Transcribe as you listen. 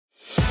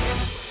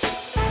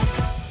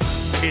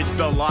It's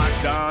the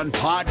Locked On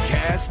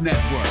Podcast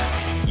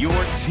Network, your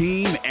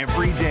team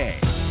every day.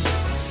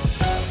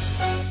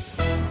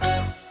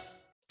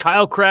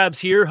 Kyle Krabs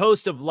here,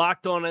 host of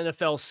Locked On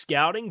NFL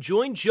Scouting.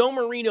 Join Joe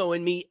Marino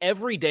and me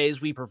every day as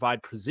we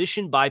provide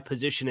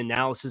position-by-position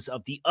analysis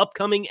of the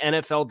upcoming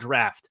NFL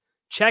Draft.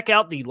 Check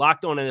out the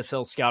Locked On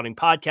NFL Scouting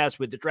podcast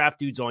with the Draft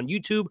Dudes on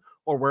YouTube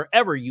or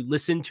wherever you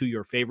listen to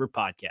your favorite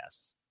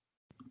podcasts.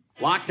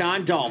 Locked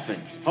On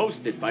Dolphins,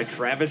 hosted by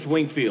Travis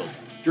Wingfield,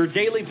 your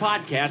daily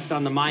podcast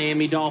on the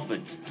Miami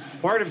Dolphins,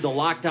 part of the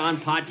Locked On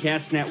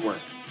Podcast Network,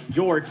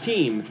 your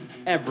team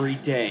every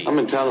day. I'm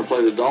in town to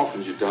play the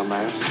Dolphins, you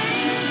dumbass.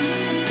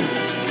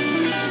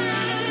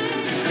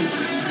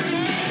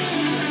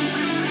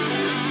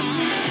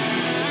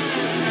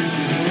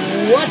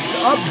 What's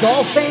up,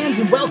 Dolphin fans,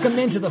 and welcome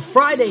into the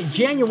Friday,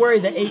 January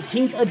the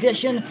 18th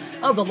edition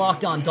of the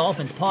Locked On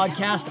Dolphins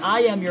podcast.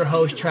 I am your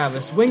host,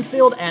 Travis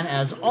Wingfield, and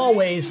as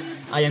always,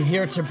 I am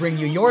here to bring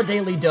you your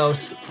daily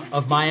dose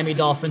of Miami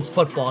Dolphins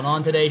football. And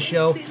on today's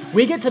show,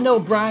 we get to know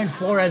Brian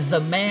Flores, the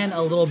man,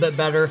 a little bit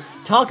better,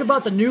 talk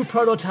about the new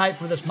prototype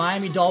for this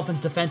Miami Dolphins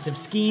defensive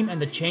scheme and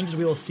the changes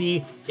we will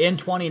see in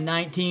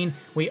 2019.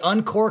 We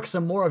uncork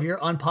some more of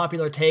your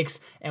unpopular takes,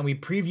 and we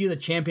preview the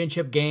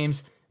championship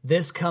games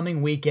this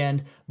coming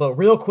weekend. But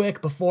real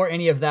quick, before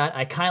any of that,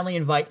 I kindly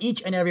invite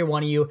each and every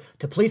one of you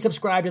to please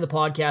subscribe to the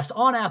podcast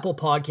on Apple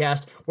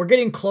Podcast. We're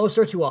getting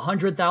closer to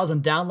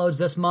 100,000 downloads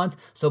this month,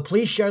 so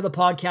please share the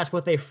podcast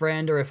with a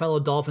friend or a fellow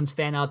Dolphins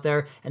fan out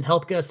there and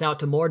help get us out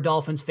to more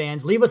Dolphins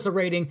fans. Leave us a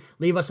rating,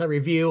 leave us a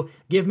review,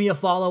 give me a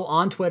follow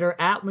on Twitter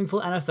at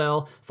Wingfield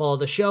NFL, follow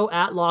the show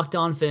at Locked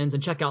On Fins,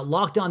 and check out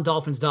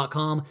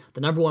LockedOnDolphins.com,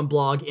 the #1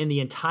 blog in the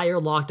entire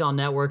Locked On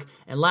network.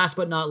 And last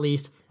but not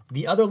least,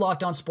 the other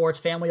Locked On Sports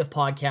family of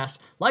podcasts,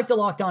 like the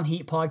Locked On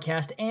Heat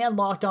podcast and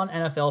Locked On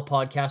NFL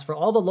podcast, for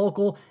all the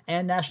local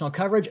and national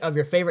coverage of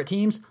your favorite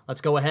teams.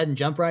 Let's go ahead and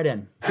jump right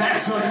in.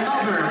 That's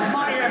another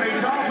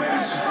Miami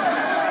Dolphins.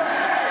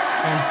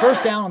 And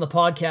first down on the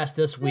podcast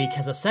this week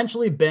has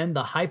essentially been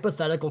the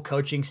hypothetical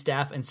coaching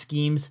staff and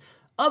schemes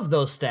of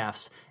those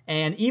staffs.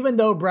 And even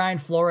though Brian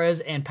Flores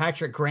and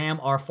Patrick Graham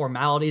are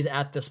formalities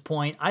at this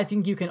point, I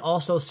think you can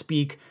also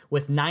speak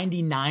with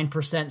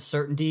 99%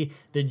 certainty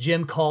that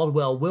Jim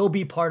Caldwell will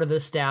be part of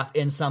this staff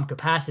in some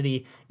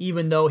capacity,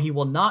 even though he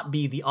will not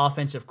be the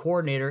offensive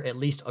coordinator, at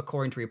least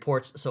according to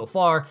reports so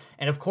far.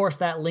 And of course,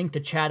 that link to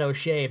Chad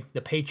O'Shea,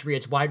 the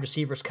Patriots wide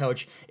receivers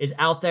coach, is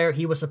out there.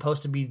 He was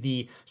supposed to be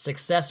the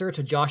successor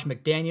to Josh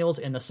McDaniels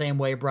in the same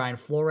way Brian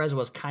Flores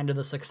was kind of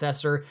the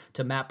successor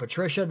to Matt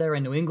Patricia there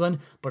in New England.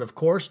 But of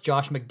course,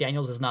 Josh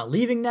McDaniels is not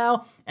leaving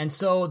now, and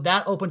so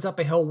that opens up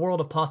a whole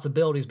world of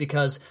possibilities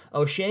because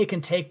O'Shea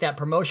can take that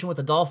promotion with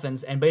the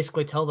Dolphins and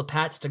basically tell the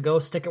Pats to go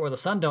stick it where the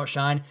sun don't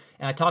shine,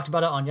 and I talked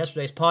about it on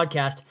yesterday's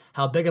podcast,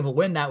 how big of a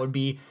win that would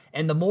be.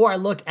 And the more I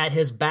look at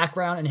his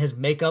background and his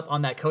makeup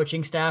on that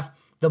coaching staff,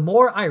 the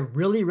more I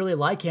really, really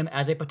like him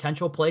as a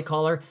potential play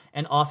caller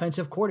and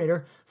offensive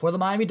coordinator for the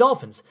Miami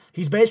Dolphins.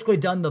 He's basically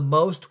done the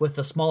most with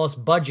the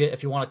smallest budget,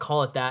 if you want to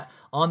call it that,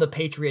 on the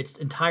Patriots'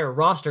 entire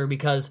roster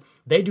because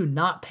they do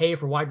not pay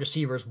for wide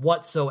receivers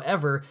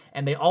whatsoever,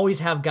 and they always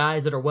have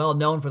guys that are well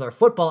known for their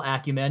football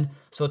acumen.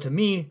 So to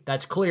me,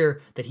 that's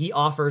clear that he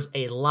offers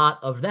a lot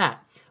of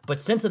that. But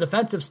since the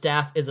defensive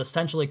staff is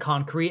essentially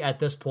concrete at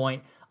this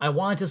point, I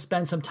wanted to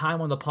spend some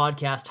time on the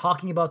podcast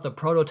talking about the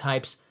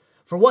prototypes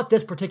for what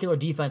this particular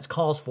defense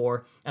calls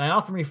for, and I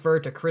often refer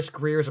to Chris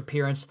Greer's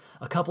appearance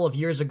a couple of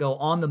years ago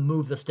on the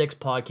Move the Sticks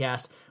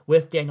podcast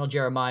with Daniel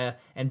Jeremiah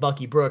and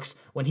Bucky Brooks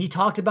when he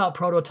talked about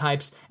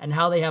prototypes and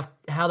how they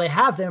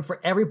have them for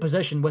every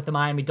position with the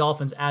Miami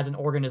Dolphins as an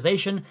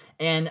organization,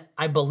 and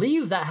I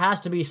believe that has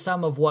to be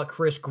some of what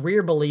Chris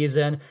Greer believes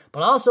in,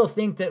 but I also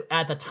think that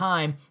at the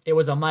time it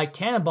was a Mike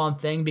Tannenbaum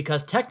thing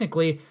because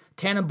technically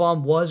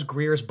Tannenbaum was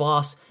Greer's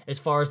boss as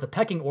far as the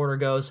pecking order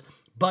goes,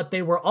 but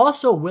they were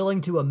also willing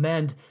to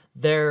amend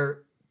their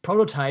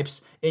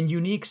prototypes in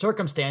unique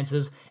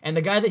circumstances, and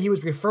the guy that he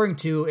was referring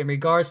to in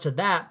regards to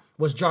that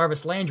was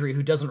Jarvis Landry,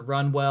 who doesn't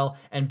run well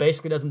and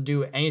basically doesn't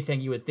do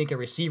anything you would think a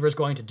receiver is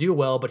going to do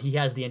well, but he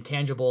has the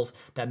intangibles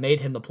that made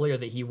him the player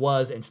that he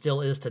was and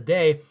still is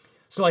today.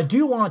 So I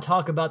do want to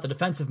talk about the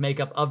defensive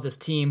makeup of this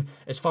team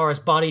as far as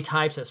body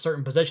types at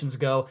certain positions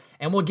go,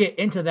 and we'll get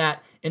into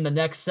that in the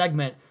next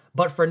segment.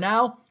 But for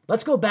now,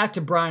 let's go back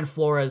to Brian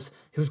Flores,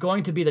 who's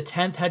going to be the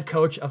 10th head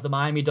coach of the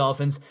Miami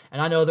Dolphins.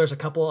 And I know there's a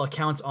couple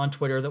accounts on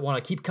Twitter that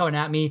want to keep coming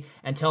at me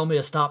and telling me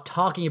to stop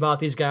talking about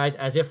these guys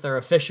as if they're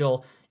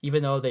official,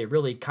 even though they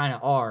really kind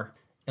of are.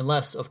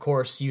 Unless, of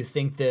course, you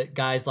think that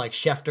guys like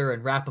Schefter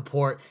and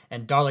Rappaport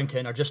and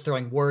Darlington are just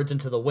throwing words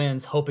into the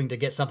winds, hoping to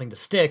get something to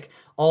stick.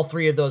 All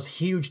three of those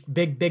huge,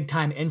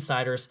 big-time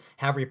insiders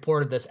have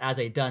reported this as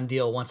a done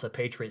deal once the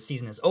Patriots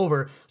season is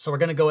over. So we're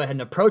going to go ahead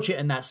and approach it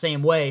in that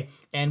same way.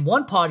 And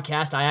one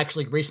podcast I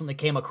actually recently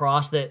came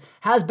across that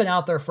has been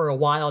out there for a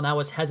while, and I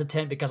was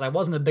hesitant because I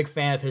wasn't a big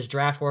fan of his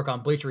draft work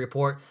on Bleacher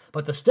Report,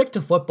 but the Stick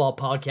to Football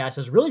podcast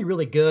is really,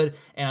 really good,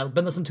 and I've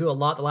been listening to it a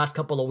lot the last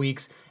couple of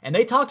weeks, and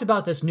they talked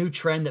about this new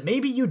trend that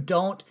maybe you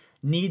don't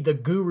need the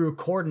guru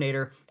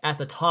coordinator at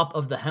the top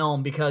of the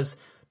helm, because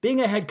being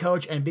a head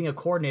coach and being a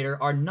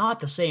coordinator are not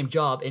the same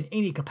job in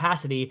any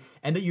capacity,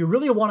 and that you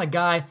really want a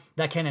guy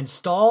that can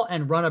install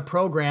and run a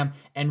program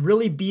and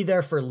really be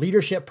there for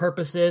leadership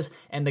purposes,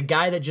 and the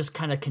guy that just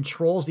kind of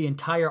controls the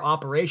entire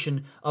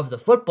operation of the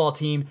football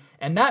team.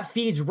 And that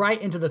feeds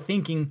right into the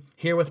thinking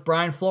here with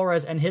Brian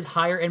Flores and his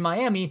hire in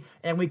Miami,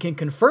 and we can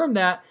confirm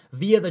that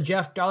via the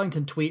Jeff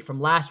Darlington tweet from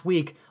last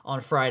week on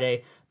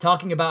Friday,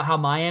 talking about how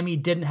Miami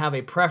didn't have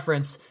a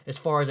preference as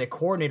far as a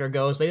coordinator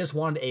goes. They just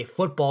wanted a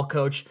football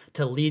coach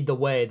to lead the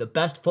way. The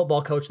best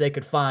football coach they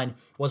could find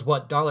was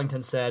what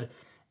Darlington said.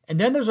 And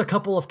then there's a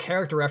couple of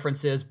character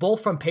references,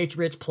 both from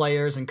Patriots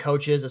players and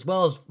coaches, as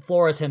well as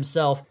Flores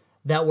himself,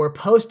 that were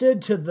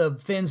posted to the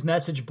Fins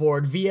message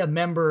board via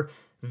member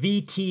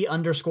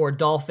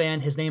VT_Dolphin.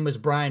 His name was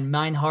Brian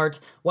Meinhardt.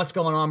 What's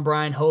going on,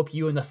 Brian? Hope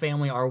you and the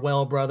family are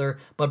well, brother.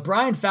 But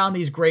Brian found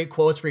these great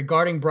quotes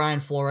regarding Brian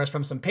Flores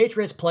from some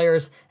Patriots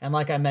players, and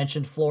like I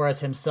mentioned,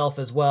 Flores himself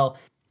as well.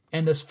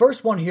 And this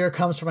first one here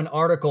comes from an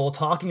article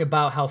talking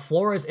about how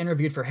Flores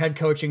interviewed for head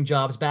coaching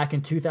jobs back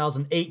in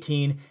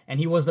 2018, and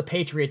he was the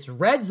Patriots'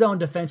 red zone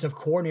defensive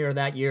coordinator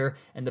that year,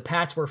 and the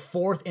Pats were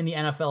 4th in the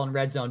NFL in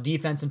red zone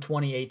defense in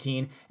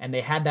 2018, and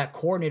they had that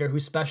coordinator who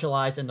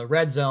specialized in the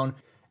red zone.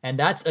 And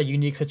that's a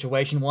unique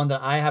situation, one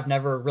that I have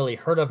never really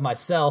heard of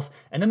myself.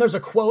 And then there's a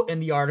quote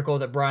in the article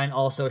that Brian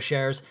also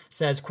shares,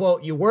 says,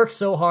 quote, "You work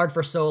so hard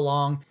for so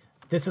long.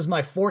 This is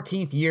my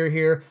 14th year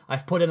here.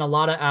 I've put in a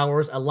lot of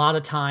hours, a lot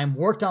of time,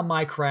 worked on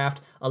my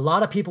craft. A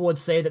lot of people would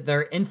say that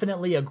they're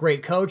infinitely a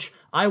great coach.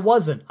 I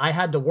wasn't. I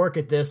had to work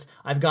at this.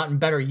 I've gotten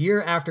better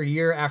year after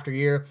year after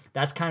year.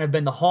 That's kind of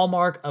been the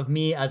hallmark of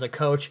me as a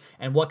coach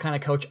and what kind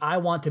of coach I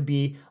want to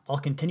be. I'll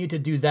continue to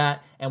do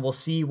that, and we'll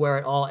see where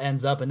it all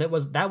ends up." And that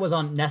was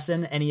on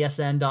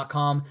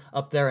nesn.com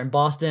up there in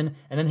Boston.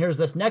 And then here's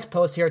this next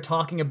post here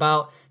talking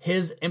about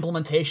his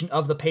implementation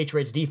of the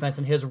Patriots defense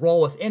and his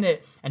role within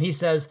it. And he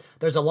says,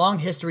 "There's a long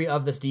history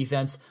of this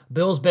defense.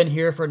 Bill's been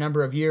here for a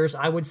number of years.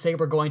 I would say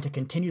we're going to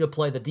continue to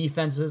play the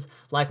defenses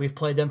like we've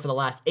played them for the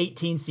last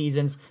 18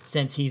 seasons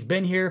since he's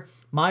been here.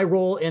 My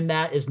role in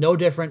that is no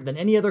different than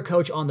any other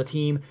coach on the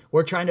team.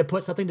 We're trying to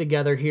put something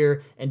together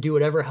here and do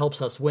whatever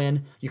helps us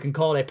win. You can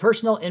call it a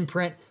personal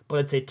imprint, but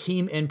it's a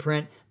team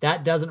imprint.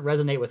 That doesn't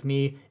resonate with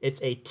me.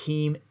 It's a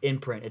team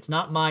imprint. It's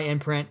not my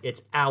imprint,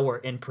 it's our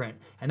imprint."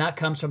 And that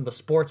comes from the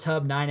Sports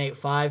Hub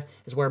 985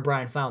 is where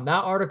Brian found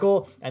that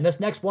article. And this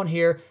next one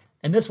here,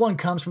 and this one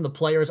comes from the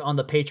players on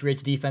the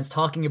Patriots defense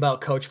talking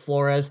about Coach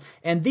Flores.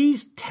 And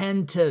these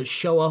tend to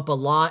show up a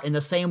lot in the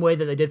same way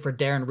that they did for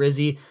Darren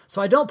Rizzi.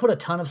 So I don't put a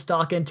ton of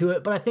stock into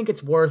it, but I think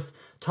it's worth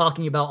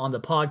talking about on the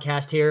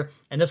podcast here.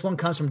 And this one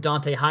comes from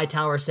Dante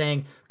Hightower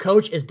saying,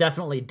 "Coach is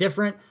definitely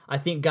different. I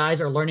think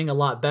guys are learning a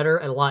lot better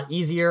and a lot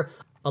easier.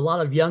 A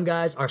lot of young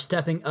guys are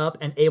stepping up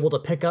and able to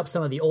pick up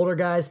some of the older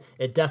guys.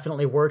 It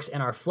definitely works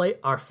in our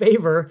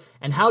favor.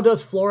 And how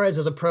does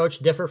Flores' approach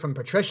differ from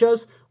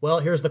Patricia's? Well,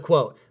 here's the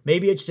quote.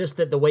 Maybe it's just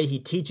that the way he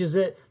teaches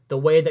it, the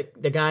way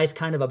that the guys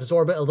kind of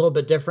absorb it a little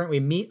bit different. We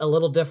meet a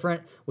little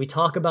different. We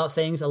talk about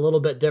things a little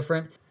bit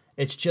different.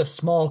 It's just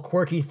small,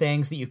 quirky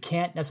things that you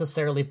can't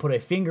necessarily put a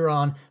finger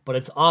on, but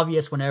it's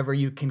obvious whenever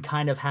you can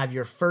kind of have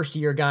your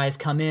first-year guys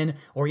come in,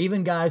 or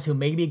even guys who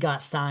maybe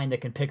got signed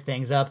that can pick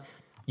things up.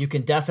 You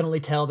can definitely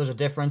tell there's a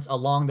difference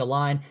along the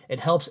line. It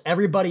helps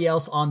everybody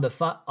else on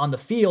the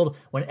field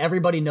when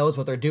everybody knows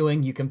what they're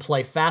doing. You can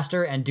play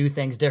faster and do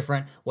things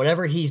different.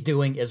 Whatever he's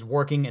doing is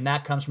working, and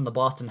that comes from the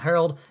Boston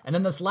Herald. And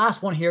then this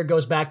last one here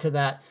goes back to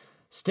that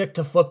Stick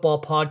to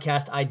Football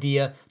podcast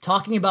idea,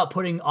 talking about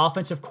putting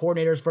offensive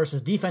coordinators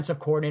versus defensive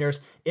coordinators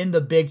in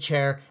the big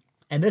chair.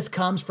 And this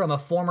comes from a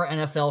former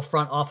NFL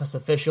front office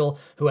official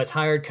who has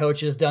hired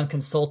coaches, done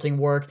consulting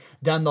work,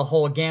 done the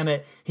whole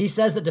gamut. He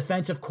says that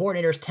defensive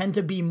coordinators tend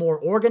to be more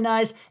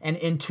organized and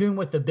in tune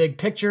with the big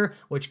picture,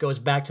 which goes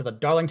back to the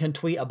Darlington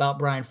tweet about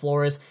Brian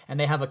Flores, and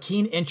they have a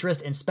keen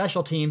interest in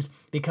special teams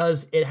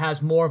because it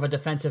has more of a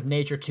defensive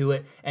nature to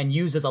it and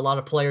uses a lot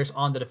of players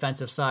on the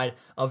defensive side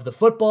of the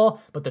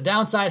football. But the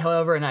downside,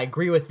 however, and I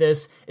agree with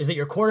this, is that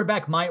your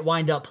quarterback might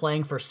wind up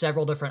playing for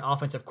several different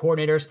offensive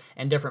coordinators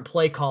and different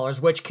play callers,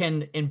 which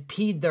can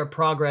impede their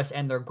progress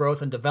and their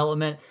growth and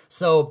development.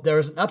 So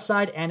there's an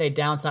upside and a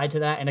downside to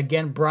that. And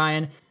again,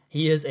 Brian,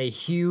 he is a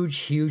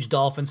huge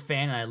Dolphins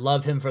fan, and I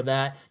love him for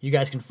that. You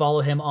guys can follow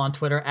him on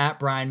Twitter at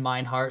Brian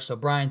Meinhardt. So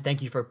Brian,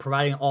 thank you for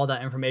providing all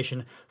that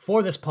information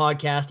for this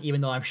podcast,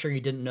 even though I'm sure you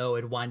didn't know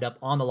it'd wind up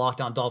on the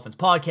Locked On Dolphins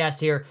podcast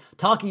here,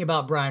 talking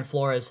about Brian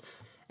Flores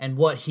and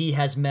what he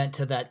has meant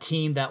to that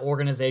team, that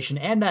organization,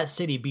 and that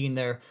city being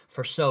there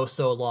for so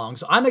long.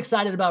 So I'm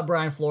excited about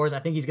Brian Flores. I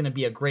think he's going to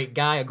be a great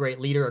guy, a great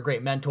leader, a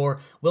great mentor.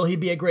 Will he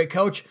be a great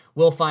coach?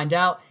 We'll find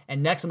out.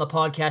 And next on the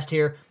podcast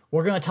here,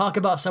 we're going to talk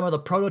about some of the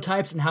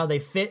prototypes and how they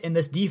fit in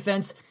this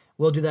defense.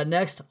 We'll do that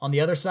next on the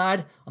other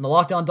side on the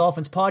Locked On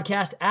Dolphins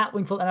podcast at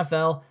Wingfield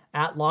NFL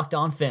at Locked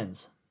On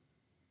Fins.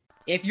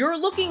 If you're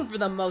looking for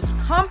the most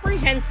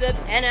comprehensive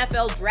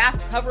NFL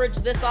draft coverage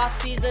this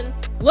offseason,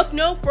 look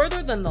no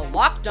further than the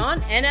Locked On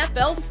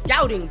NFL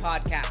Scouting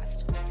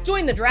Podcast.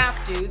 Join the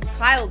draft dudes,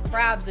 Kyle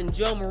Krabs and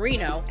Joe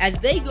Marino, as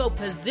they go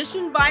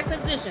position by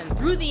position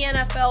through the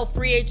NFL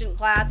free agent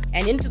class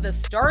and into the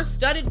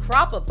star-studded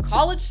crop of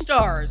college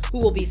stars who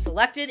will be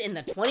selected in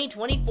the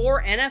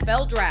 2024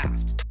 NFL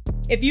Draft.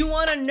 If you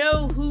want to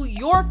know who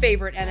your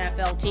favorite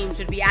NFL team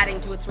should be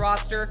adding to its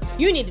roster,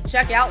 you need to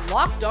check out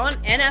Locked On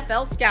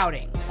NFL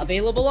Scouting,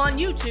 available on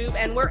YouTube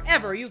and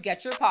wherever you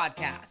get your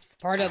podcasts.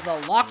 Part of the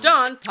Locked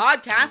On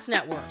Podcast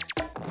Network,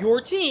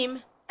 your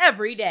team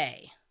every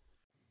day.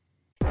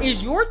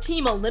 Is your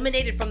team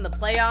eliminated from the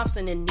playoffs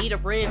and in need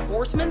of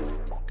reinforcements?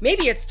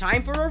 Maybe it's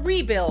time for a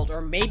rebuild, or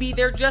maybe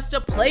they're just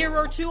a player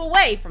or two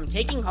away from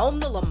taking home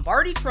the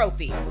Lombardi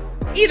Trophy.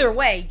 Either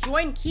way,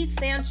 join Keith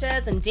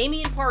Sanchez and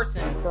Damian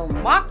Parson for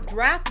Mock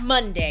Draft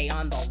Monday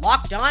on the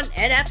Locked On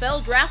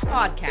NFL Draft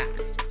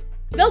Podcast.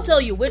 They'll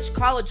tell you which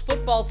college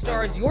football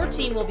stars your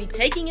team will be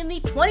taking in the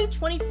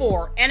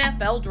 2024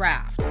 NFL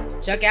Draft.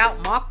 Check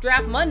out Mock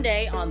Draft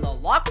Monday on the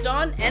Locked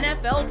On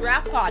NFL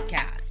Draft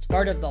Podcast,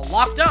 part of the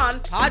Locked On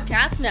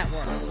Podcast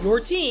Network, your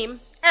team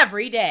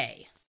every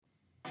day.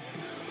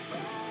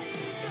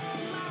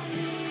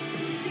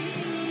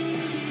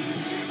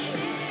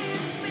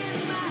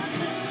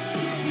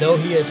 Though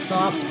he is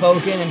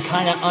soft-spoken and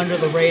kind of under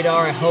the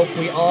radar, I hope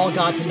we all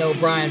got to know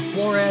Brian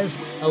Flores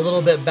a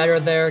little bit better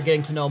there,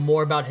 getting to know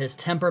more about his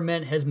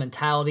temperament, his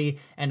mentality,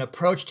 and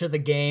approach to the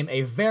game,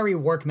 a very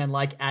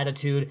workmanlike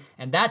attitude,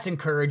 and that's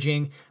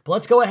encouraging. But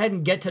let's go ahead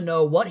and get to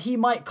know what he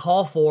might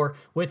call for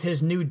with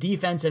his new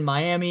defense in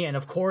Miami. And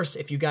of course,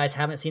 if you guys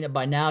haven't seen it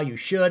by now, you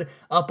should.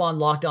 Up on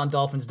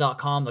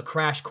LockedOnDolphins.com, the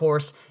crash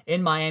course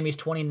in Miami's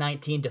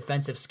 2019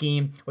 defensive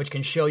scheme, which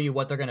can show you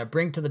what they're going to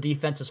bring to the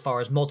defense as far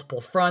as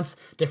multiple fronts,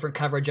 different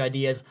coverage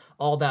ideas,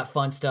 all that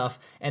fun stuff.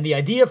 And the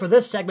idea for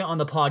this segment on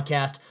the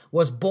podcast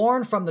was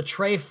born from the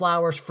Trey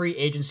Flowers free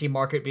agency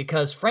market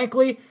because,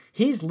 frankly,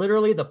 he's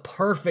literally the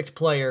perfect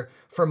player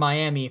for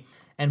Miami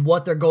and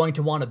what they're going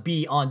to want to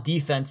be on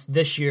defense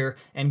this year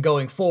and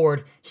going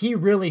forward. He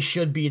really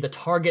should be the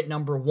target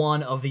number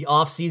one of the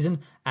offseason,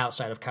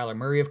 outside of Kyler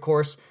Murray, of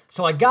course.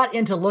 So I got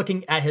into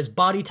looking at his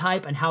body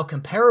type and how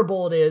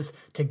comparable it is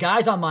to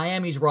guys on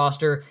Miami's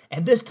roster,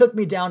 and this took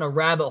me down a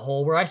rabbit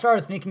hole where I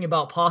started thinking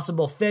about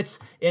possible fits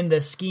in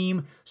this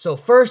scheme. So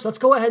first, let's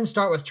go ahead and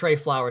start with Trey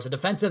Flowers, a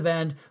defensive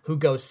end who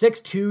goes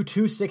 6'2",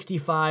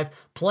 265,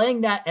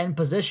 playing that end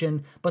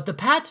position, but the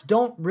Pats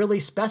don't really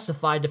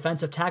specify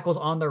defensive tackles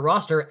on their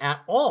roster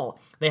at all.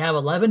 They have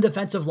 11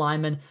 defensive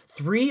linemen,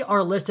 3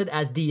 are listed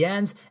as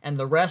DNs, and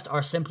the rest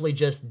are simply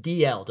just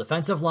DL,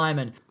 defensive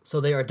linemen.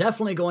 So they are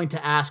definitely going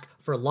to ask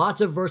for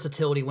lots of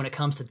versatility when it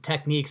comes to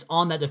techniques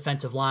on that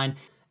defensive line.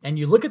 And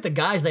you look at the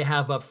guys they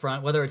have up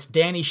front, whether it's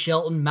Danny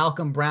Shelton,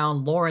 Malcolm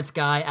Brown, Lawrence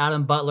Guy,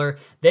 Adam Butler,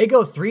 they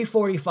go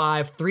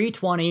 345,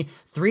 320,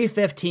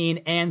 315,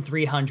 and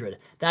 300.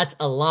 That's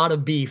a lot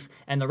of beef.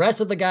 And the rest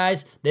of the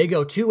guys, they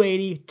go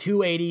 280,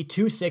 280,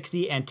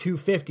 260, and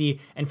 250.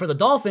 And for the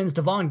Dolphins,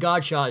 Devon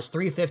Godshaw is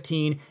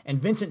 315,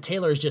 and Vincent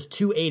Taylor is just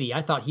 280.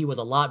 I thought he was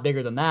a lot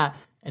bigger than that.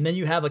 And then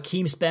you have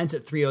Akeem Spence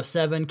at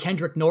 307,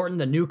 Kendrick Norton,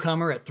 the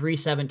newcomer, at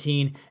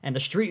 317, and the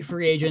street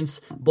free agents,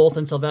 both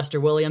in Sylvester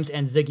Williams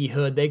and Ziggy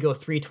Hood, they go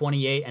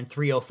 328 and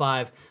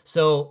 305.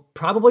 So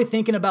probably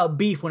thinking about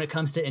beef when it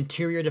comes to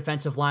interior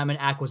defensive lineman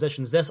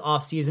acquisitions this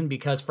offseason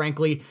because,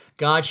 frankly,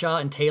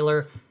 Godshaw and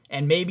Taylor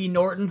and maybe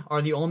Norton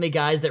are the only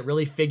guys that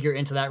really figure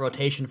into that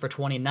rotation for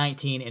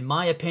 2019. In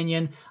my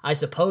opinion, I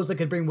suppose they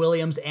could bring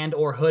Williams and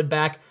or Hood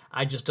back.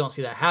 I just don't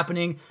see that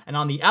happening. And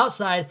on the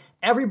outside,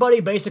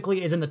 everybody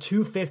basically is in the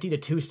 250 to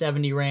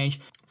 270 range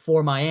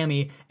for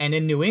Miami. And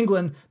in New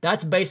England,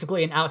 that's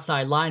basically an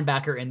outside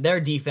linebacker in their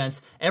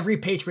defense. Every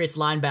Patriots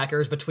linebacker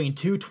is between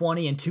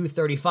 220 and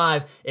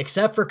 235,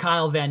 except for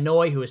Kyle Van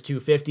Noy, who is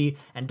 250,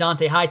 and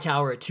Dante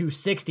Hightower at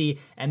 260.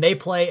 And they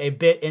play a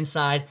bit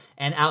inside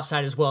and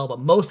outside as well, but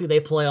mostly they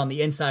play on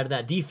the inside of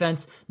that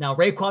defense. Now,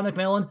 Raekwon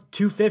McMillan,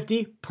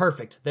 250,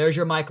 perfect. There's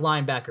your Mike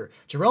linebacker.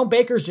 Jerome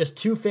Baker's just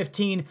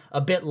 215, a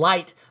bit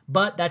light,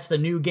 but that's the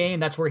new game.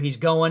 That's where he's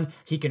going.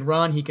 He can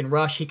run, he can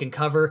rush, he can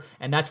cover,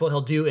 and that's what he'll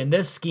do in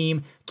this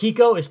scheme.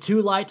 Kiko is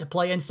too light to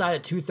play inside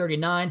at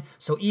 239,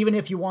 so even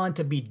if you want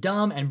to be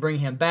dumb and bring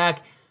him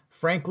back,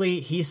 frankly,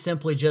 he's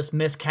simply just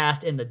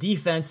miscast in the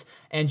defense.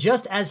 And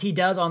just as he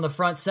does on the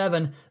front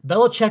seven,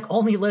 Belichick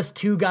only lists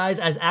 2 guys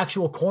as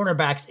actual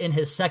cornerbacks in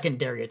his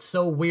secondary. It's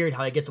so weird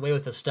how he gets away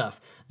with this stuff.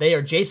 They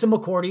are Jason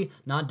McCourty,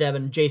 not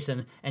Devin,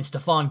 Jason, and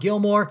Stephon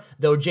Gilmore,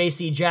 though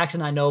J.C.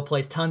 Jackson, I know,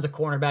 plays tons of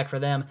cornerback for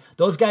them.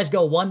 Those guys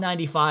go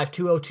 195,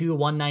 202,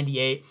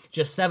 198,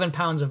 just 7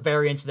 pounds of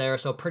variance there,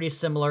 so pretty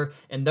similar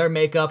in their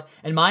makeup.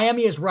 And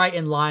Miami is right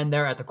in line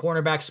there at the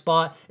cornerback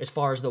spot as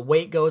far as the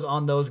weight goes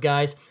on those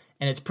guys.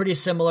 And it's pretty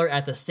similar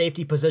at the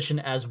safety position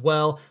as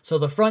well. So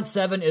the front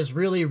seven is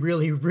really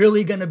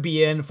going to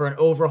be in for an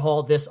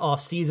overhaul this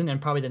offseason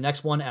and probably the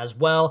next one as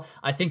well.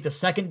 I think the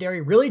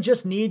secondary really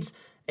just needs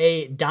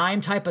a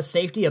dime type of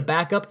safety, a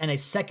backup, and a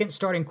second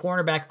starting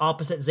cornerback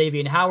opposite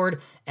Xavier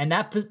Howard. And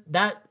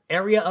that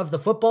area of the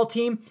football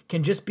team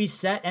can just be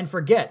set and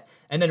forget.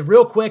 And then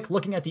real quick,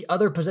 looking at the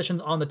other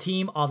positions on the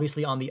team,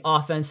 obviously on the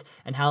offense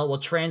and how it will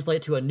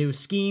translate to a new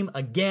scheme.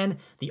 Again,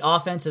 the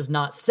offense is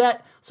not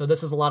set, so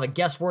this is a lot of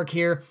guesswork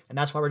here, and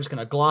that's why we're just going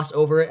to gloss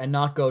over it and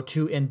not go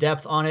too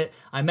in-depth on it.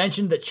 I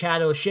mentioned that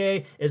Chad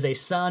O'Shea is a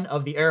son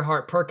of the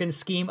Earhart-Perkins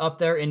scheme up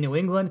there in New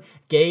England.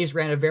 Gaze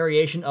ran a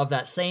variation of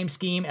that same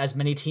scheme, as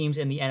many teams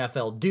in the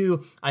NFL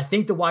do. I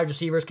think the wide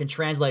receivers can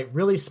translate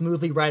really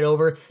smoothly right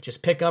over,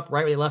 just pick up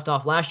right where they left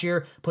off last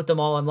year, put them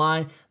all in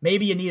line.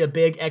 Maybe you need a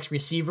big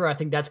X-receiver. I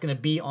think that's going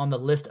to be on the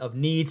list of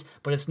needs,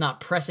 but it's not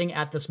pressing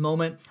at this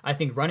moment. I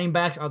think running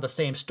backs are the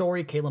same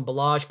story. Kalen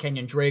Ballage,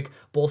 Kenyon Drake,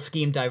 both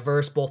scheme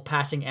diverse, both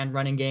passing and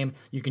running game.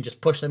 You can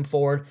just push them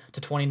forward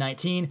to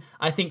 2019.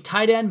 I think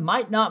tight end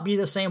might not be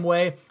the same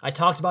way. I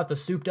talked about the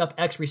souped up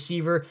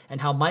X-receiver and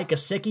how Mike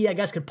Gesicki, I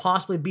guess, could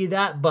possibly be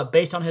that, but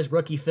based on his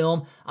rookie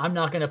film, I'm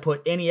not going to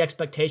put any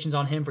expectations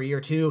on him for year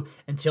 2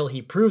 until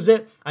he proves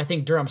it. I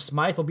think Durham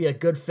Smythe will be a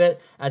good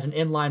fit as an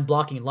inline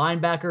blocking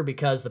linebacker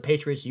because the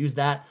Patriots use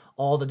that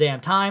all the damn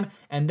time.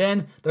 And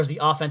then there's the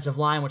offensive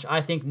line, which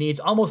I think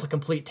needs almost a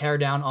complete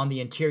teardown on the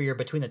interior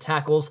between the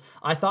tackles.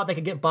 I thought they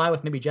could get by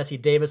with maybe Jesse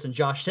Davis and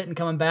Josh Sitton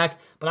coming back,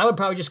 but I would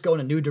probably just go in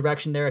a new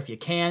direction there if you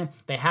can.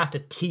 They have to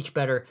teach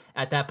better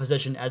at that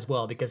position as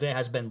well because it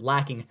has been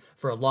lacking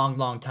for a long,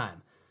 long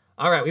time.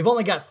 All right, we've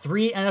only got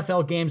 3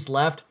 NFL games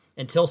left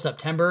until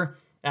September.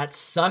 That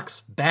sucks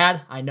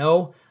bad, I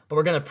know. But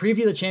we're going to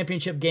preview the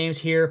championship games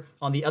here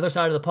on the other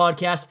side of the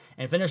podcast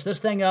and finish this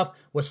thing up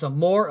with some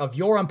more of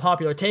your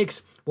unpopular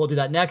takes. We'll do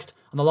that next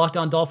on the Locked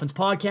On Dolphins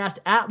podcast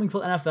at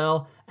Wingfield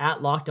NFL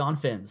at Locked On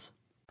Fins.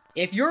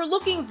 If you're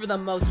looking for the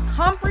most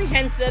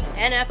comprehensive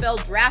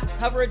NFL draft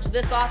coverage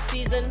this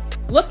offseason,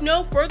 look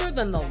no further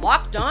than the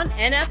Locked On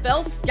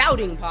NFL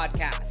Scouting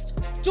Podcast.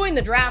 Join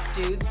the draft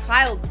dudes,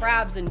 Kyle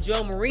Krabs and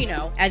Joe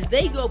Marino, as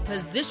they go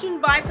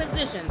position by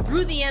position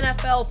through the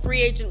NFL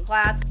free agent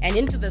class and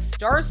into the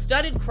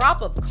star-studded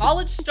crop of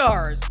college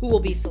stars who will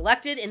be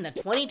selected in the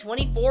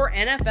 2024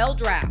 NFL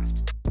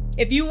Draft.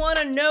 If you want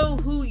to know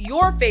who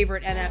your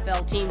favorite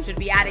NFL team should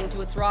be adding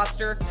to its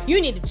roster, you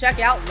need to check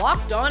out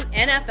Locked On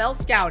NFL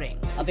Scouting,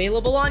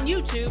 available on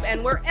YouTube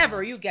and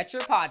wherever you get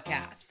your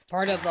podcasts.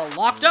 Part of the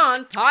Locked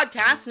On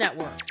Podcast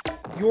Network,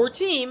 your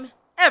team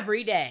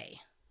every day.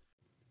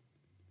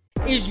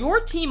 Is your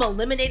team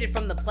eliminated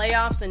from the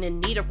playoffs and in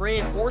need of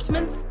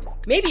reinforcements?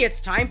 Maybe it's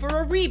time for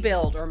a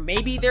rebuild, or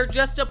maybe they're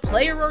just a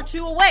player or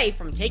two away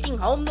from taking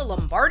home the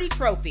Lombardi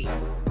Trophy.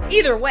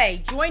 Either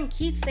way, join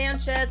Keith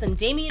Sanchez and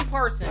Damian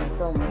Parson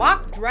for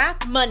Mock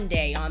Draft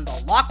Monday on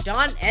the Locked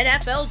On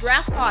NFL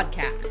Draft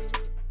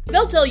Podcast.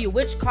 They'll tell you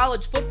which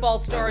college football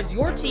stars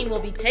your team will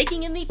be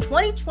taking in the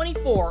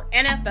 2024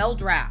 NFL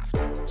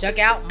Draft. Check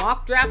out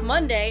Mock Draft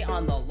Monday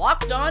on the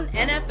Locked On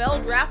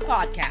NFL Draft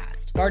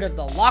Podcast, part of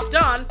the Locked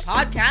On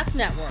Podcast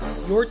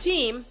Network, your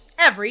team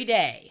every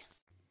day.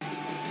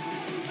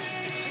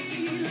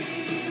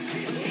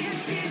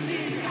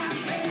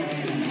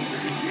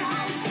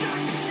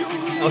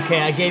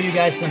 Okay, I gave you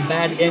guys some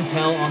bad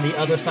intel on the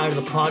other side of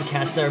the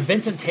podcast there.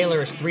 Vincent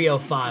Taylor is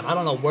 305. I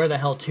don't know where the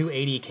hell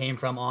 280 came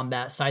from on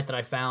that site that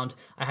I found.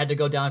 I had to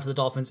go down to the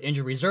Dolphins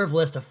injury reserve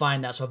list to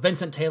find that. So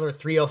Vincent Taylor,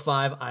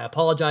 305. I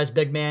apologize,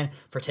 big man,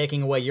 for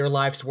taking away your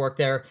life's work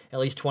there, at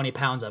least 20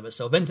 pounds of it.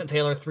 So Vincent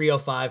Taylor,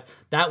 305.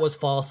 That was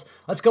false.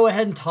 Let's go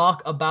ahead and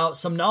talk about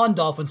some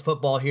non-Dolphins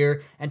football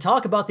here and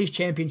talk about these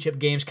championship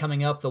games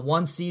coming up, the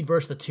 1 seed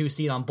versus the 2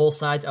 seed on both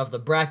sides of the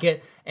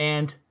bracket.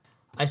 And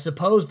I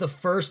suppose the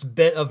first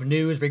bit of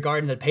news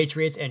regarding the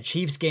Patriots and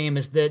Chiefs game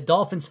is that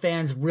Dolphins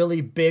fans'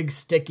 really big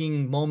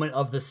sticking moment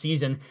of the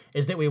season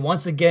is that we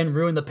once again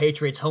ruined the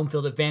Patriots' home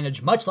field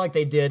advantage, much like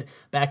they did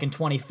back in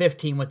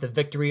 2015 with the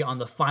victory on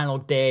the final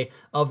day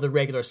of the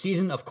regular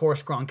season. Of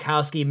course,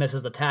 Gronkowski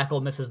misses the tackle,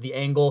 misses the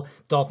angle.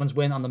 Dolphins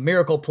win on the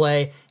miracle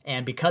play,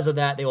 and because of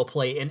that, they will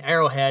play in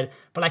Arrowhead.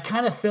 But I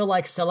kind of feel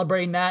like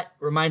celebrating that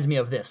reminds me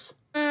of this.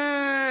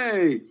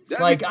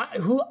 Like,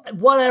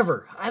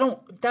 whatever.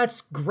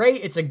 That's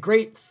great. It's a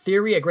great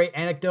theory, a great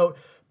anecdote,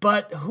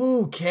 but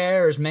who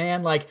cares,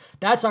 man? Like,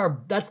 that's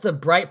the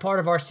bright part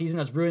of our season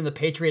that's ruining the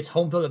Patriots'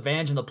 home field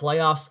advantage in the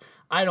playoffs.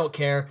 I don't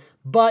care,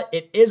 but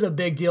it is a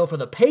big deal for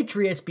the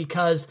Patriots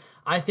because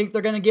I think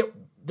they're going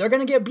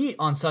to get beat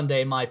on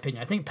Sunday, in my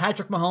opinion. I think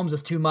Patrick Mahomes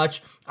is too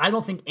much. I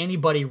don't think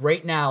anybody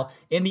right now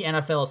in the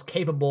NFL is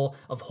capable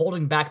of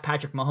holding back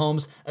Patrick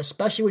Mahomes,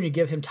 especially when you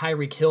give him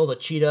Tyreek Hill, the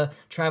cheetah,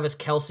 Travis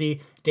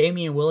Kelce,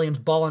 Damian Williams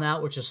balling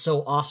out, which is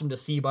so awesome to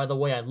see, by the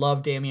way. I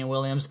love Damian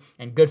Williams,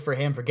 and good for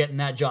him for getting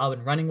that job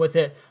and running with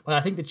it. But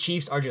I think the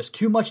Chiefs are just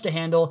too much to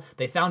handle.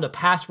 They found a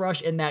pass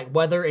rush in that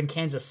weather in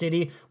Kansas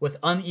City with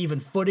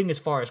uneven footing as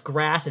far as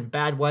grass and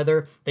bad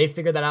weather. They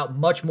figured that out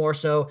much more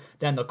so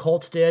than the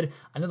Colts did.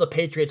 I know the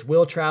Patriots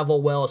will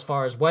travel well as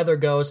far as weather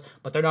goes,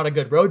 but they're not a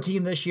good road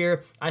team this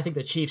year. I think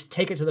the Chiefs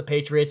take it to the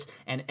Patriots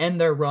and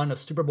end their run of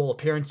Super Bowl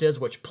appearances,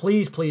 which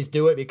please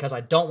do it because I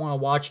don't want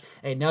to watch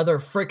another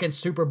freaking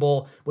Super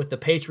Bowl with the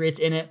Patriots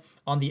in it.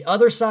 On the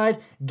other side,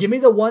 give me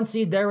the 1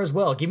 seed there as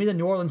well. Give me the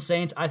New Orleans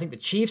Saints. I think the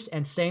Chiefs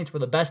and Saints were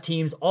the best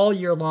teams all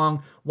year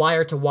long,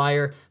 wire to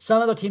wire.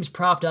 Some other teams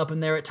propped up in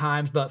there at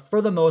times, but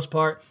for the most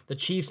part, the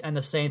Chiefs and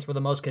the Saints were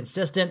the most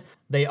consistent.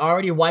 They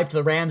already wiped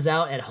the Rams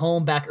out at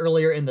home back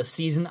earlier in the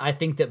season. I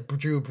think that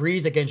Drew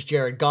Brees against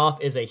Jared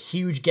Goff is a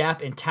huge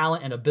gap in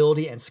talent and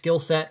ability and skill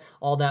set,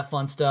 all that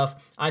fun stuff.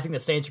 I think the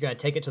Saints are going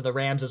to take it to the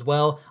Rams as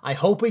well. I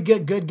hope we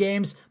get good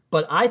games,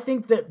 but I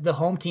think that the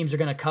home teams are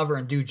going to cover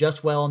and do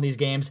just well in these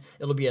games.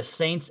 It'll be a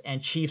Saints and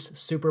Chiefs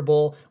Super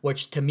Bowl,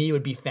 which to me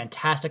would be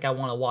fantastic. I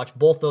want to watch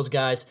both those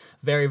guys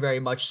very, very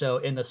much so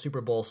in the Super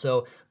Bowl.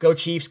 So go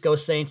Chiefs, go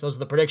Saints. Those are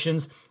the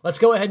predictions. Let's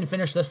go ahead and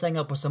finish this thing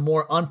up with some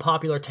more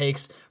unpopular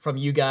takes from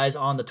you guys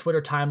on the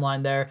Twitter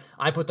timeline there.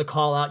 I put the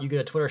call out. You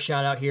get a Twitter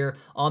shout out here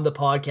on the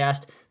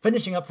podcast.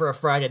 Finishing up for a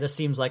Friday, this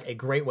seems like a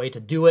great way to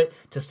do it,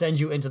 to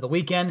send you into the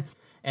weekend.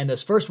 And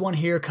this first one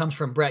here comes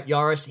from Brett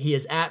Yaris. He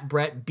is at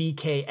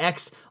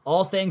BrettBKX.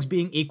 All things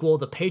being equal,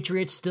 the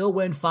Patriots still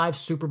win 5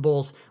 Super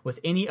Bowls with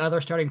any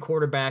other starting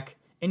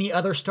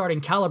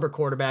caliber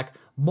quarterback,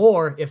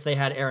 more if they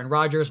had Aaron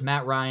Rodgers,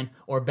 Matt Ryan,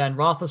 or Ben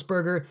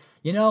Roethlisberger.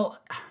 You know,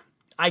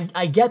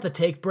 I get the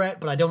take, Brett,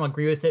 but I don't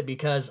agree with it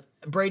because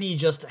Brady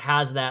just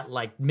has that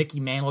like Mickey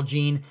Mantle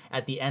gene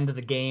at the end of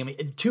the game.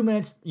 In 2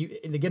 minutes, they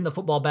give him the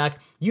football back,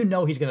 you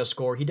know he's going to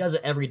score. He does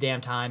it every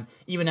damn time,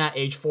 even at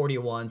age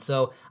 41.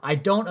 So I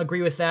don't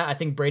agree with that. I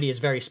think Brady is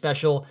very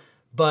special,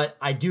 but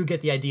I do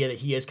get the idea that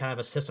he is kind of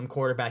a system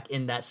quarterback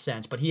in that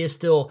sense. But he is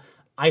still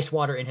ice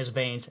water in his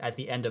veins at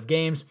the end of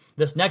games.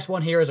 This next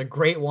one here is a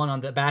great one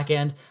on the back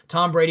end.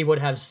 Tom Brady would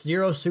have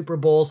 0 Super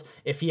Bowls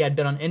if he had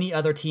been on any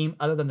other team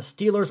other than the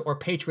Steelers or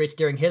Patriots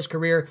during his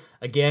career.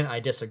 Again, I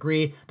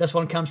disagree. This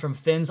one comes from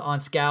Fins on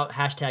Scout,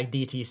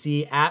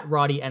 #DTC, at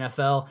Roddy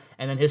NFL.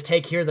 And then his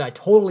take here that I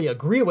totally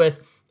agree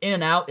with, in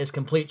and out is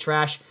complete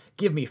trash.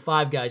 Give me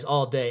 5 guys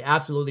all day.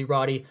 Absolutely,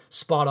 Roddy.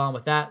 Spot on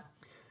with that.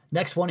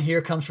 Next one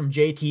here comes from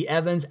JT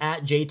Evans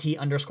at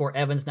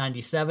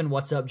JT_Evans97.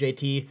 What's up,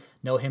 JT?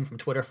 Know him from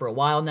Twitter for a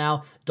while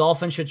now.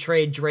 Dolphins should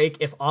trade Drake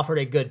if offered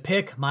a good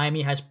pick.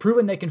 Miami has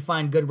proven they can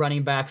find good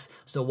running backs,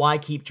 so why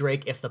keep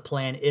Drake if the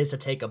plan is to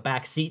take a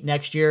back seat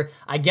next year?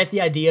 I get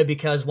the idea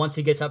because once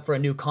he gets up for a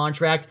new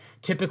contract,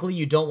 typically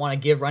you don't want to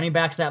give running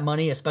backs that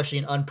money, especially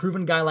an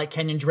unproven guy like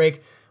Kenyon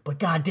Drake. But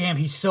goddamn,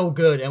 he's so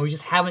good, and we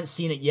just haven't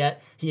seen it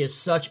yet. He is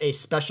such a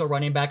special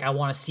running back. I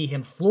want to see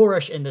him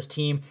flourish in this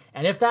team.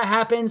 And if that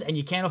happens and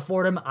you can't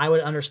afford him, I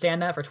would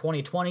understand that for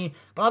 2020.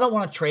 But I don't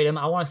want to trade him.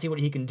 I want to see what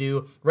he can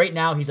do. Right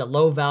now, he's a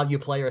low-value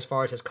player as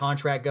far as his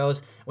contract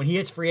goes. When he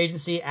hits free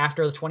agency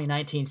after the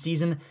 2019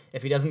 season,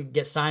 if he doesn't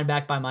get signed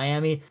back by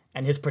Miami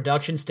and his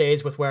production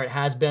stays with where it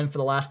has been for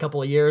the last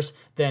couple of years,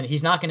 then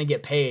he's not going to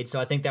get paid. So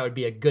I think that would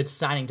be a good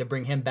signing to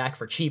bring him back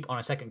for cheap on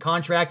a second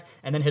contract.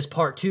 And then his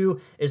part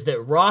 2 is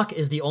that rock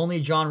is the only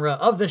genre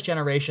of this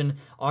generation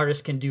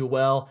artists can do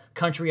well.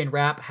 Country and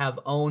rap have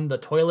owned the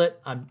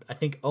toilet.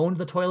 Owned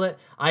the toilet.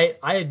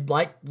 I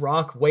like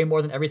rock way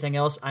more than everything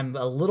else. I'm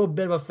a little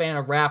bit of a fan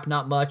of rap,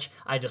 not much.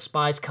 I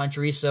despise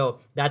country, so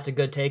that's a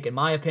good take in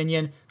my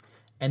opinion.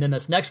 And then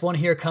this next one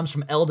here comes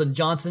from Eldon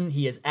Johnson.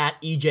 He is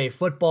at EJ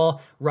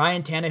Football.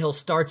 Ryan Tannehill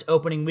starts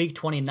opening week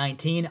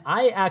 2019.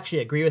 I actually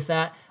agree with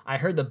that. I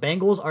heard the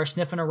Bengals are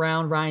sniffing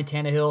around Ryan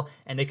Tannehill,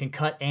 and they can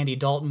cut Andy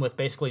Dalton with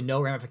basically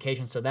no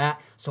ramifications to that.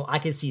 So I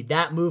can see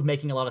that move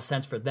making a lot of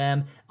sense for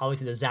them.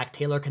 Obviously, the Zach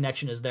Taylor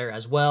connection is there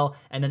as well.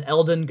 And then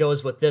Eldon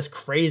goes with this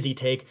crazy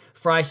take.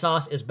 Fry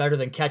sauce is better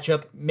than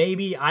ketchup.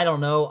 Maybe, I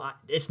don't know.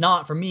 It's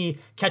not for me.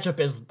 Ketchup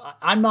is,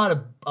 I'm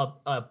not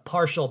a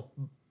partial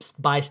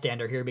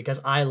bystander here because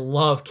I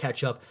love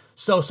ketchup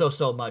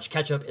so much.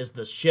 Ketchup is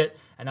the shit,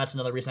 and that's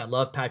another reason I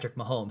love Patrick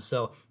Mahomes.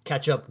 So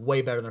ketchup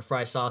way better than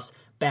fry sauce.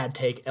 Bad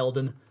take,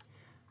 Eldon.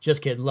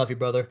 Just kidding. Love you,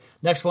 brother.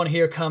 Next one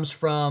here comes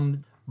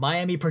from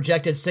Miami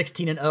projected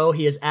 16-0.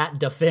 He is at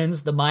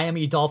DeFins. The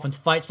Miami Dolphins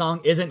fight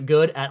song isn't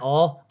good at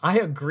all. I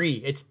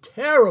agree. It's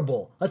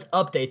terrible. Let's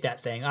update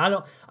that thing.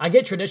 I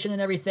get tradition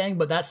and everything,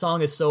 but that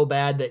song is so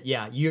bad that,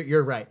 yeah,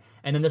 you're right.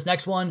 And then this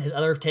next one, his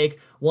other take,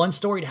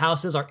 1-storied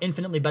houses are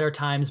infinitely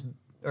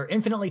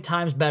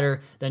times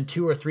better than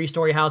 2 or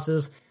 3-story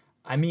houses.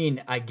 I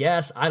mean, I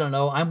guess, I don't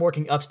know. I'm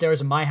working upstairs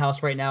in my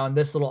house right now, and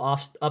this little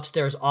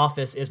upstairs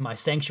office is my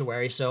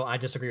sanctuary, so I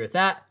disagree with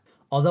that.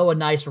 Although a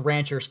nice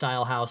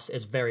rancher-style house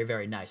is very,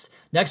 very nice.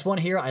 Next one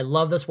here, I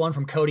love this one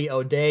from Cody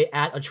O'Day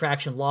at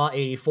Attraction Law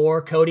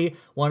 84. Cody,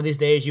 one of these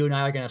days you and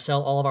I are going to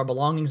sell all of our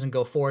belongings and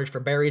go forage for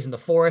berries in the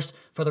forest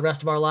for the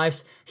rest of our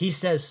lives. He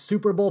says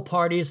Super Bowl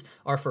parties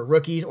are for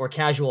rookies or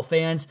casual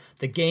fans.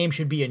 The game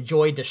should be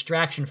enjoyed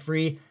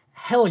distraction-free.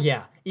 Hell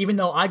yeah. Even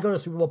though I go to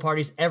Super Bowl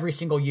parties every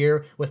single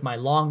year with my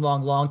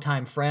long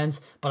time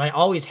friends, but I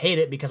always hate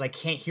it because I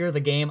can't hear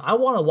the game. I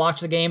want to watch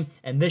the game,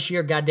 and this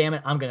year,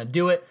 goddammit, I'm going to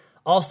do it.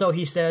 Also,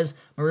 he says,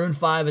 Maroon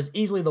 5 is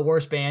easily the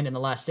worst band in the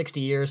last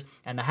 60 years,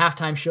 and the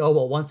halftime show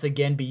will once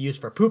again be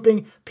used for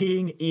pooping,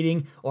 peeing,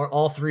 eating, or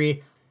all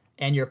three,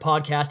 and your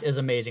podcast is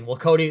amazing. Well,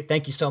 Cody,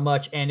 thank you so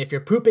much, and if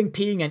you're pooping,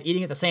 peeing, and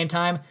eating at the same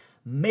time,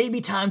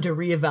 maybe time to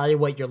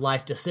reevaluate your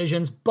life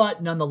decisions.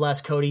 But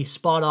nonetheless, Cody,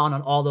 spot on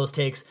all those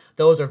takes.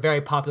 Those are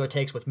very popular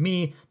takes with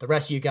me. The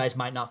rest of you guys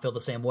might not feel the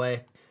same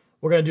way.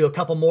 We're going to do a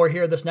couple more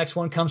here. This next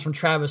one comes from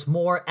Travis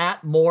Moore,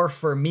 at More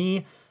For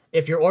Me.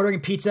 If you're ordering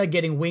pizza,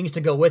 getting wings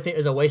to go with it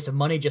is a waste of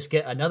money. Just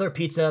get another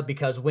pizza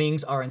because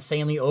wings are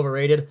insanely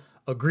overrated.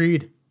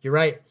 Agreed. You're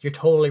right. You're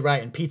totally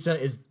right. And pizza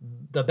is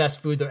the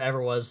best food there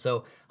ever was.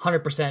 So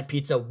 100%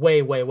 pizza,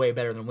 way, way, way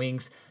better than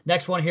wings.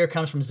 Next one here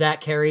comes from Zach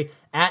Carey,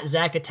 at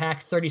Zach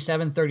Attack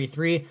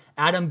 3733.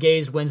 Adam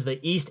Gase wins the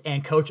East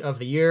and Coach of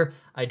the Year.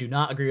 I do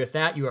not agree with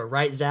that. You are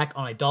right, Zach.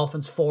 On a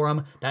Dolphins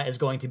forum, that is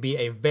going to be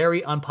a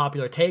very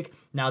unpopular take.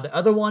 Now, the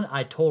other one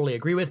I totally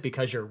agree with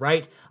because you're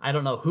right. I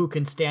don't know who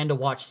can stand to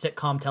watch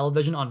sitcom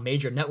television on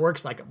major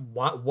networks. Like,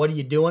 what are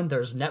you doing?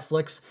 There's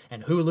Netflix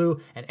and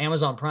Hulu and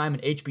Amazon Prime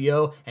and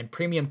HBO and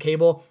premium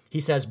cable. He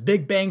says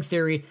Big Bang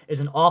Theory is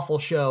an awful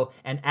show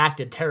and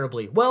acted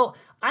terribly. Well,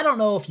 I don't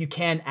know if you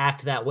can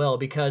act that well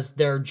because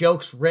there are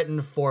jokes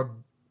written for...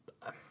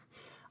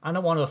 I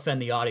don't want to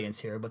offend the audience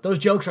here, but those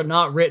jokes are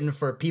not written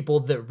for people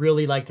that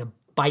really like to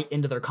bite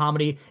into their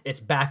comedy. It's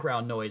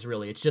background noise,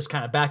 really. It's just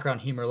kind of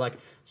background humor, like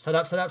set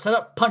up,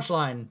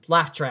 punchline,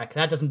 laugh track.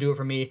 That doesn't do it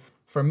for me.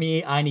 For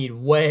me, I need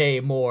way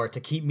more to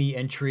keep me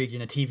intrigued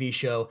in a TV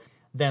show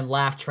than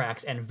laugh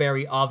tracks and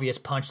very obvious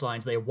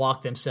punchlines they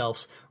walk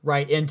themselves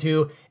right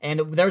into. And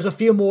there's a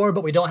few more,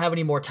 but we don't have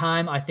any more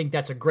time. I think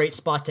that's a great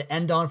spot to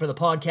end on for the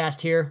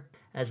podcast here,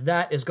 as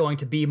that is going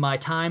to be my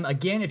time.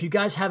 Again, if you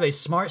guys have a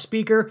smart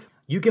speaker,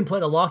 you can play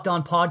the Locked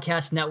On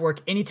Podcast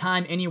Network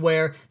anytime,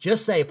 anywhere.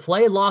 Just say,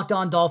 play Locked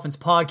On Dolphins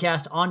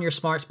podcast on your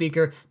smart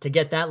speaker to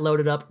get that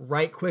loaded up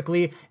right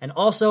quickly. And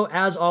also,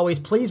 as always,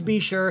 please be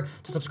sure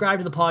to subscribe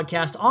to the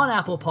podcast on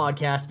Apple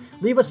Podcasts.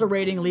 Leave us a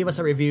rating, leave us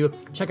a review.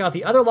 Check out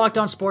the other Locked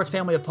On Sports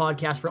family of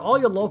podcasts for all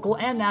your local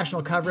and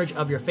national coverage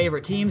of your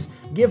favorite teams.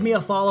 Give me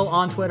a follow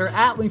on Twitter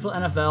at Wingfield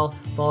NFL.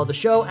 Follow the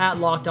show at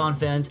Locked On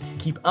Fins.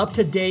 Keep up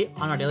to date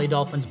on our Daily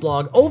Dolphins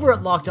blog over at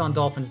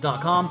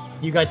LockedOnDolphins.com.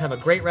 You guys have a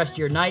great rest of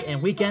your night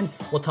and weekend.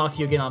 We'll talk to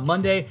you again on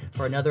Monday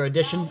for another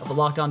edition of the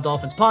Locked On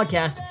Dolphins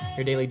podcast,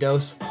 your daily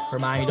dose for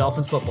Miami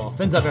Dolphins football.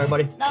 Fins up,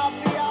 everybody.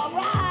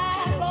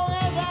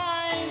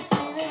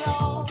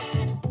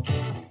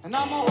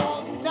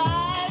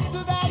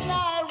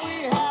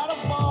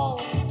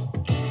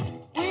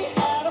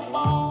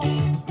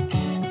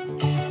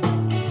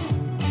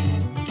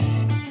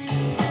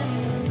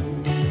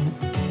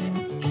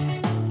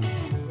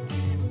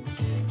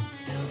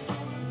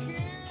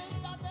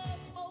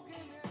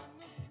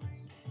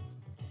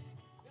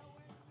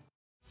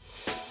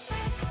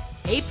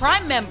 Hey,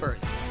 Prime members,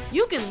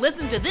 you can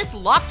listen to this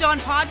Locked On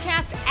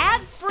podcast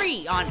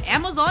ad-free on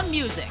Amazon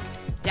Music.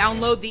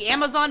 Download the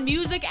Amazon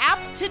Music app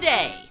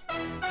today.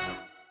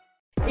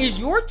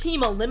 Is your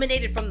team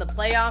eliminated from the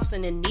playoffs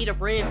and in need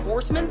of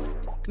reinforcements?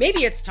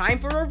 Maybe it's time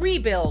for a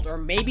rebuild, or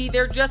maybe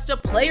they're just a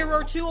player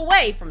or two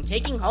away from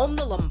taking home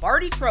the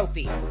Lombardi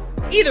Trophy.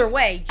 Either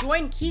way,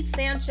 join Keith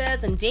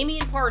Sanchez and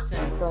Damian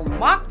Parson for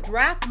Mock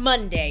Draft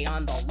Monday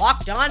on the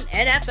Locked On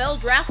NFL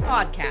Draft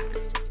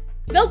Podcast.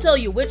 They'll tell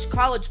you which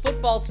college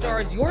football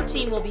stars your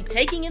team will be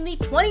taking in the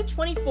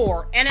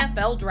 2024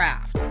 NFL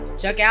Draft.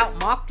 Check out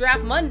Mock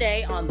Draft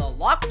Monday on the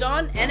Locked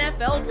On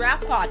NFL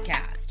Draft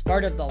Podcast,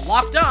 part of the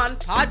Locked On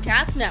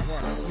Podcast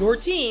Network, your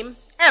team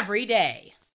every day.